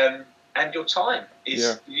 and your time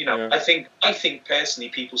is, I think personally,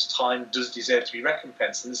 people's time does deserve to be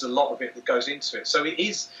recompensed, and there's a lot of it that goes into it. So it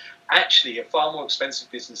is actually a far more expensive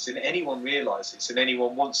business than anyone realises, and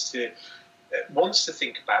anyone wants to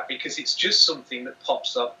think about, because it's just something that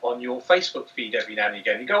pops up on your Facebook feed every now and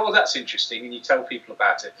again. You go, that's interesting, and you tell people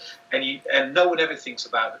about it, and no one ever thinks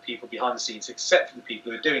about the people behind the scenes except for the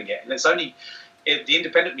people who are doing it. And it's only the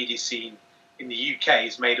independent media scene in the UK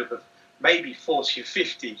is made up of maybe 40 or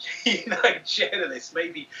 50, journalists,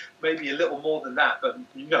 maybe a little more than that, but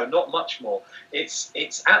not much more. It's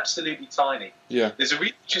absolutely tiny. There's a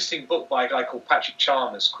really interesting book by a guy called Patrick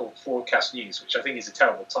Chalmers called Forecast News, which I think is a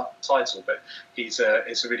terrible title, but it's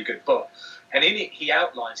a really good book. And in it, he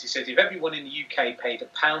outlines, he says, if everyone in the UK paid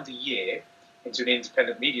 £1 a year into an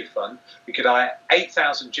independent media fund, we could hire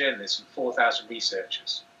 8,000 journalists and 4,000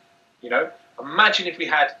 researchers. Imagine if we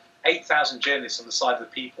had 8,000 journalists on the side of the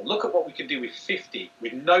people. Look at what we can do with 50,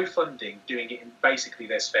 with no funding, doing it in basically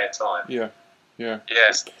their spare time.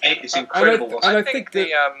 Yes. It's incredible. I think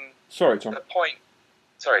sorry, Tom.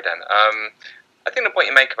 Sorry, Dan. I think the point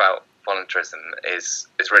you make about voluntarism is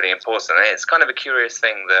really important. And it's kind of a curious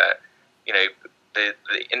thing that, the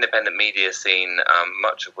independent media scene,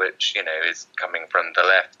 much of which, is coming from the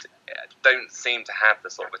left, don't seem to have the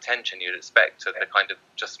sort of attention you'd expect to the kind of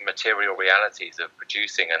just material realities of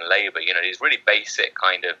producing and labour. These really basic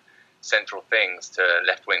kind of central things to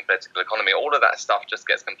left-wing political economy. All of that stuff just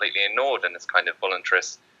gets completely ignored in this kind of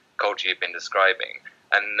voluntarist culture you've been describing.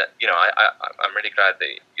 And, I'm really glad that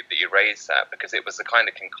you raised that, because it was the kind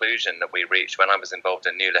of conclusion that we reached when I was involved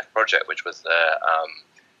in New Left Project, which was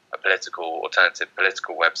alternative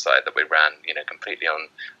political website that we ran, completely on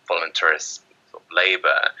voluntarist sort of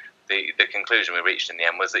labour, the conclusion we reached in the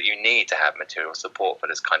end was that you need to have material support for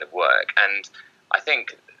this kind of work. And I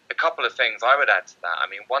think a couple of things I would add to that. I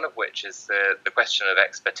mean, one of which is the question of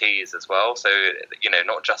expertise as well. So,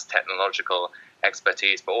 not just technological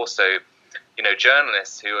expertise, but also,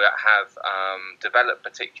 journalists who have developed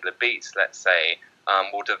particular beats, let's say,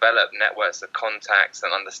 will develop networks of contacts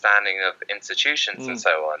and understanding of institutions and so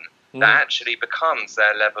on. That actually becomes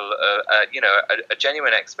their level of, a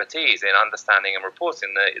genuine expertise in understanding and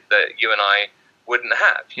reporting that you and I wouldn't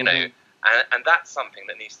have, and that's something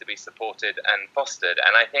that needs to be supported and fostered.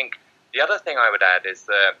 And I think the other thing I would add is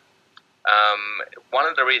that one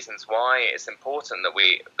of the reasons why it's important that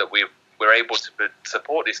we're able to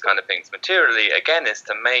support these kind of things materially, again, is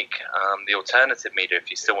to make the alternative media, if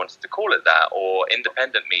you still wanted to call it that, or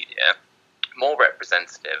independent media, more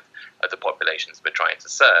representative of the populations we're trying to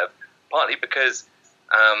serve, partly because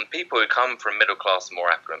people who come from middle-class and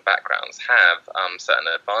more affluent backgrounds have certain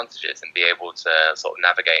advantages in being able to sort of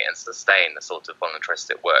navigate and sustain the sort of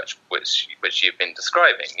voluntaristic work which you've been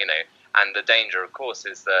describing, And the danger, of course,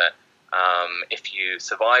 is that if you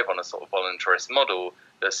survive on a sort of voluntarist model,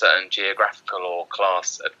 that certain geographical or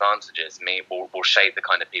class advantages will shape the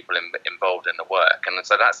kind of people involved in the work. And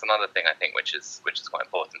so that's another thing, I think, which is quite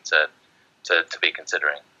important to be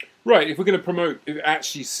considering. Right, if we're going to promote,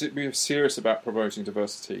 actually be serious about promoting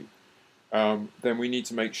diversity, then we need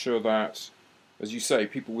to make sure that, as you say,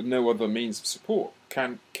 people with no other means of support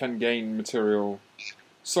can gain material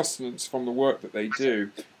sustenance from the work that they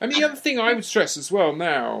do. And the other thing I would stress as well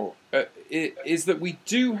now is that we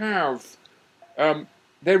do have,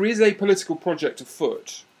 there is a political project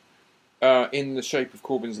afoot in the shape of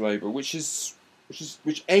Corbyn's Labour, which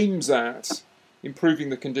aims at improving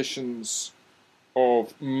the conditions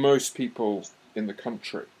of most people in the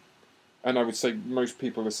country, and I would say most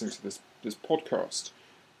people listening to this podcast.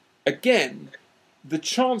 Again, the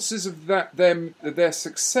chances of their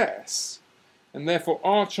success, and therefore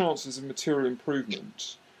our chances of material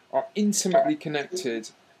improvement, are intimately connected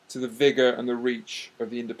to the vigour and the reach of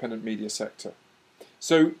the independent media sector.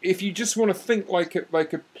 So, if you just want to think like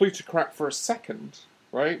a plutocrat for a second,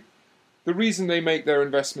 right? The reason they make their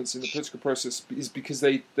investments in the political process is because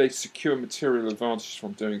they secure material advantage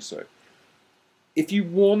from doing so. If you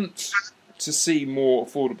want to see more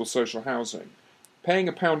affordable social housing, paying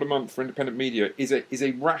 £1 a month for independent media is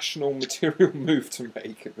a rational material move to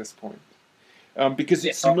make at this point, because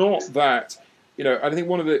it's not that. I think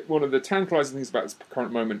one of the tantalising things about this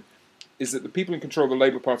current moment is that the people in control of the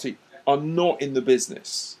Labour Party are not in the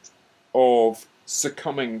business of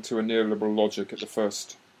succumbing to a neoliberal logic at the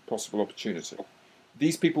first possible opportunity.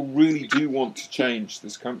 These people really do want to change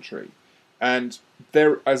this country, and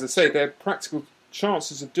their practical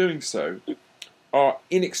chances of doing so are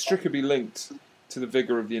inextricably linked to the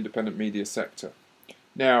vigour of the independent media sector.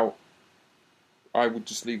 Now, I would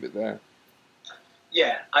just leave it there.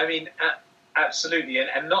 Yeah, I mean, absolutely,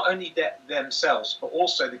 and not only themselves, but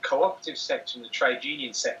also the cooperative sector and the trade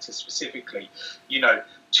union sector specifically.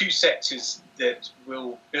 Two sectors that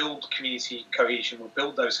will build community cohesion, will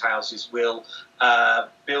build those houses, will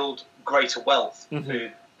build greater wealth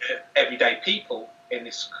for everyday people in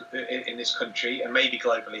this country, and maybe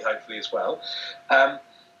globally, hopefully as well, are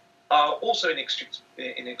also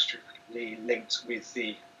inextricably linked with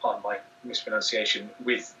the, pardon my mispronunciation,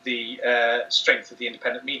 with the strength of the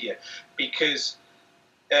independent media, because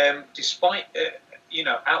despite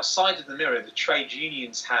outside of the mirror, the trade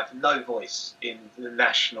unions have no voice in the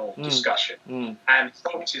national discussion, and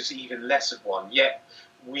cooperatives even less of one. Yet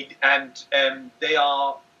the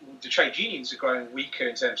trade unions are growing weaker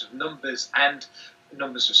in terms of numbers and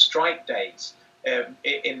numbers of strike days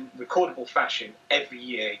in recordable fashion every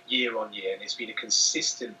year on year, and it's been a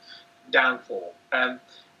consistent downfall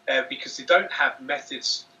because they don't have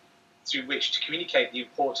methods through which to communicate the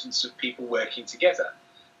importance of people working together,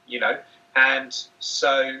 And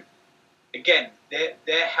so, again,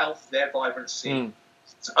 their health, their vibrancy,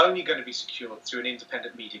 it's only going to be secured through an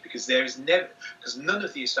independent media, because none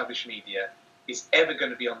of the established media is ever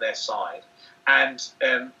going to be on their side and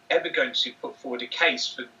ever going to put forward a case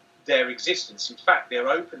for their existence. In fact, they're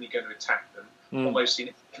openly going to attack them almost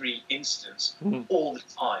in every instance all the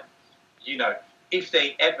time. If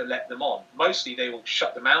they ever let them on, mostly they will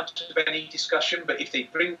shut them out of any discussion, but if they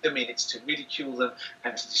bring them in, it's to ridicule them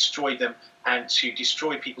and to destroy them and to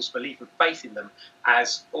destroy people's belief and faith in them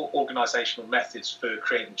as organisational methods for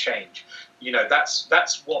creating change.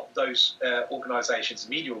 That's what those organisations,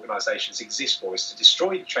 media organisations, exist for, is to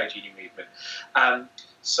destroy the trade union movement.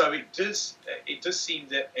 So it does seem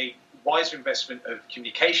that a wiser investment of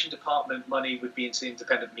communication department money would be into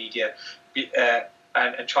independent media,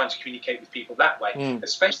 and trying to communicate with people that way.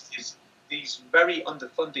 Especially as these very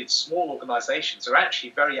underfunded small organisations are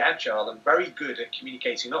actually very agile and very good at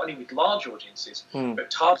communicating not only with large audiences but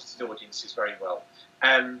targeted audiences very well.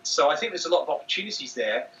 And so I think there's a lot of opportunities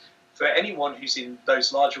there for anyone who's in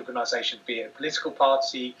those large organisations, be it a political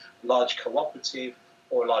party, large cooperative,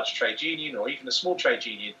 or a large trade union, or even a small trade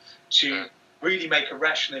union, to really make a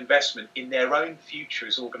rational investment in their own future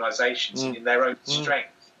as organisations, in their own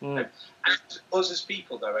strength. And us as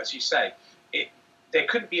people, though, as you say, there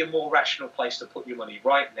couldn't be a more rational place to put your money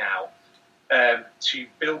right now to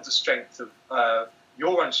build the strength of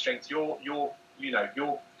your own strength, your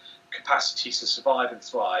capacity to survive and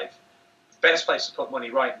thrive. The best place to put money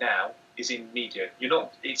right now is in media.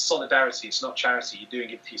 It's solidarity, it's not charity. You're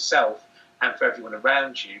doing it for yourself and for everyone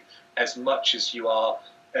around you as much as you are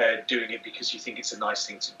doing it because you think it's a nice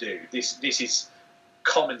thing to do. This is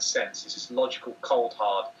common sense. This is logical, cold,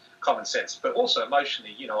 hard common sense. But also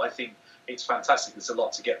emotionally, I think it's fantastic. There's a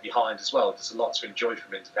lot to get behind as well. There's a lot to enjoy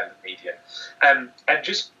from independent media. And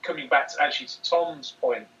just coming back to Tom's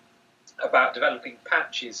point about developing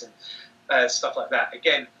patches and stuff like that,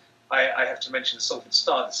 again, I have to mention the Salford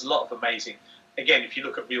Star. There's a lot of amazing. Again, if you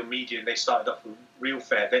look at Real Media, and they started off with Real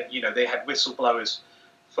Fair, they had whistleblowers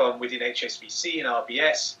from within HSBC and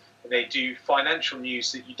RBS, and they do financial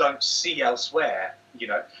news that you don't see elsewhere,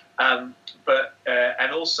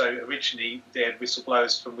 and also originally they had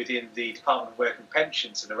whistleblowers from within the Department of Work and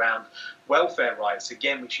Pensions and around welfare rights,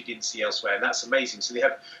 again, which you didn't see elsewhere, and that's amazing. So they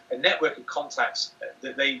have a network of contacts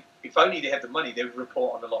that if only they had the money, they would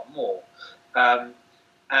report on a lot more.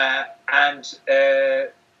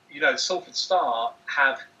 The Salford Star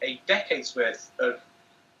have a decade's worth of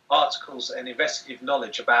articles and investigative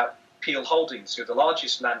knowledge about Peel Holdings, who are the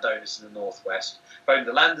largest landowners in the Northwest, who own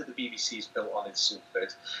the land that the BBC is built on in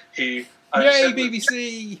Salford, who Yay,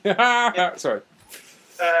 BBC! Sorry.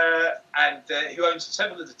 Who owns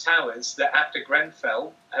several of the towers that after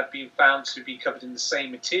Grenfell have been found to be covered in the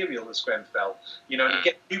same material as Grenfell. And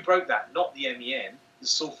again, who broke that? Not the MEN, the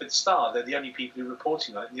Salford Star. They're the only people who are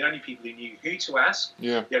reporting on it, the only people who knew who to ask,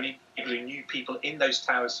 the only people who knew people in those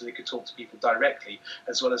towers so they could talk to people directly,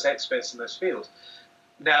 as well as experts in those fields.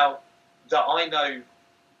 Now, that I know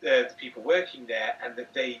the people working there and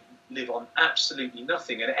that they live on absolutely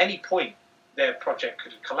nothing, and at any point their project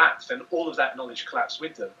could have collapsed and all of that knowledge collapsed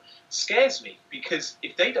with them, scares me, because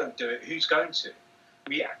if they don't do it, who's going to?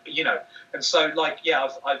 And so, I've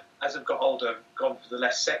as I've got older, I've gone for the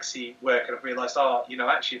less sexy work, and I've realised,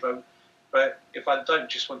 actually, if I don't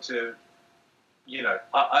just want to,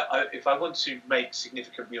 if I want to make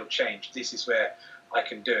significant real change, this is where I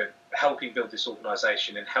can do it, helping build this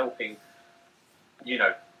organisation and helping,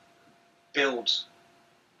 build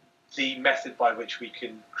the method by which we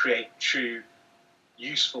can create true,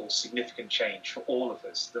 useful, significant change for all of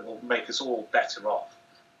us that will make us all better off,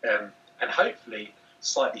 and hopefully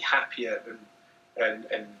slightly happier and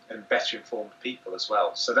better informed people as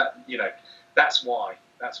well. So that's why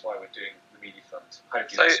we're doing the Media Fund.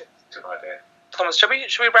 Hopefully that's an idea. Thomas, should we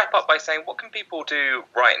wrap up by saying what can people do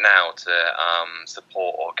right now to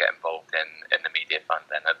support or get involved in the Media Fund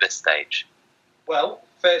then at this stage? Well,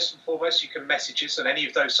 first and foremost, you can message us on any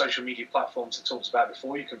of those social media platforms I talked about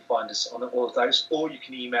before. You can find us on all of those, or you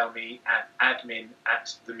can email me at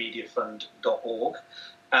admin@themediafund.org.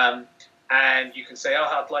 And you can say,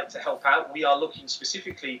 I'd like to help out. We are looking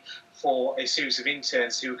specifically for a series of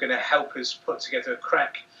interns who are going to help us put together a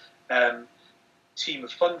crack team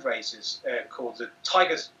of fundraisers called the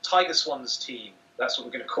Tiger Swans team. That's what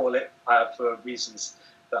we're going to call it for reasons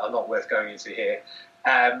that are not worth going into here.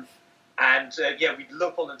 We'd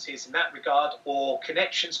love volunteers in that regard, or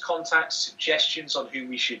connections, contacts, suggestions on who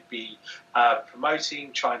we should be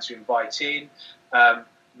promoting, trying to invite in.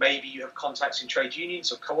 Maybe you have contacts in trade unions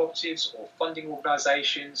or cooperatives or funding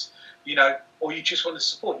organisations, or you just want to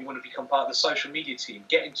support. You want to become part of the social media team.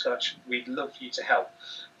 Get in touch. We'd love for you to help.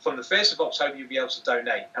 From the 1st of October, you'll be able to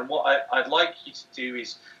donate. And what I'd like you to do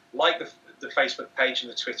is like the Facebook page and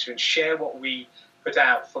the Twitter and share what we put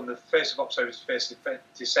out from the 1st of October to 1st of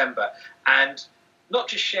December. And not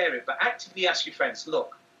just share it, but actively ask your friends,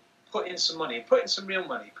 look, put in some money, put in some real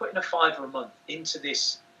money, put in a £5 a month into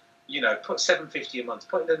this, put $7.50 a month,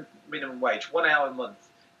 put in the minimum wage, 1 hour a month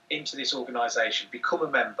into this organisation, become a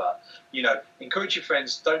member, encourage your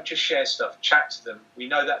friends, don't just share stuff, chat to them. We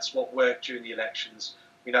know that's what worked during the elections.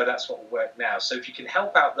 We know that's what will work now. So if you can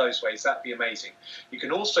help out those ways, that'd be amazing. You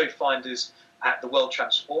can also find us at the World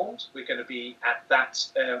Transformed. We're going to be at that,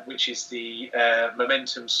 which is the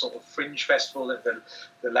Momentum sort of fringe festival at the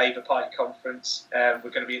Labour Party conference. We're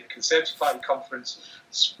going to be at the Conservative Party conference,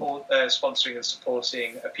 sponsoring and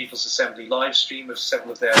supporting a People's Assembly live stream of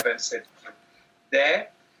several of their events there.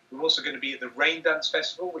 We're also going to be at the Rain Dance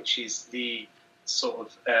Festival, which is the sort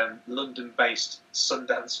of London-based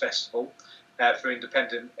Sundance Festival for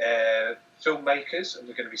independent filmmakers, and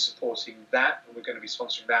we're going to be supporting that, and we're going to be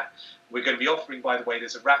sponsoring that. We're going to be offering, by the way,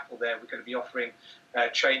 there's a raffle there, we're going to be offering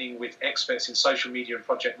training with experts in social media and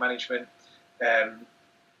project management, and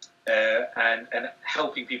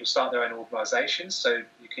helping people start their own organisations, so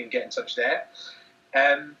you can get in touch there.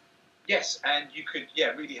 Yes, and you could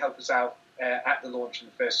really help us out at the launch on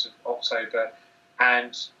the 1st of October,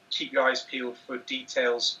 and keep your eyes peeled for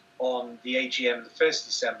details on the AGM the 1st of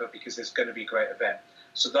December, because there's going to be a great event.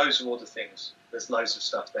 So those are all the things. There's loads of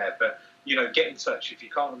stuff there. But, get in touch. If you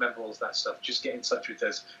can't remember all of that stuff, just get in touch with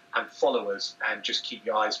us and follow us, and just keep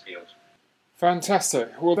your eyes peeled.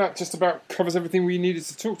 Fantastic. Well, that just about covers everything we needed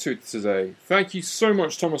to talk to today. Thank you so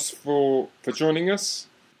much, Thomas, for joining us.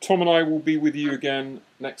 Tom and I will be with you again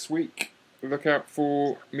next week. Look out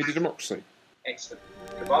for Media Democracy. Excellent.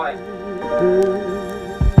 Goodbye.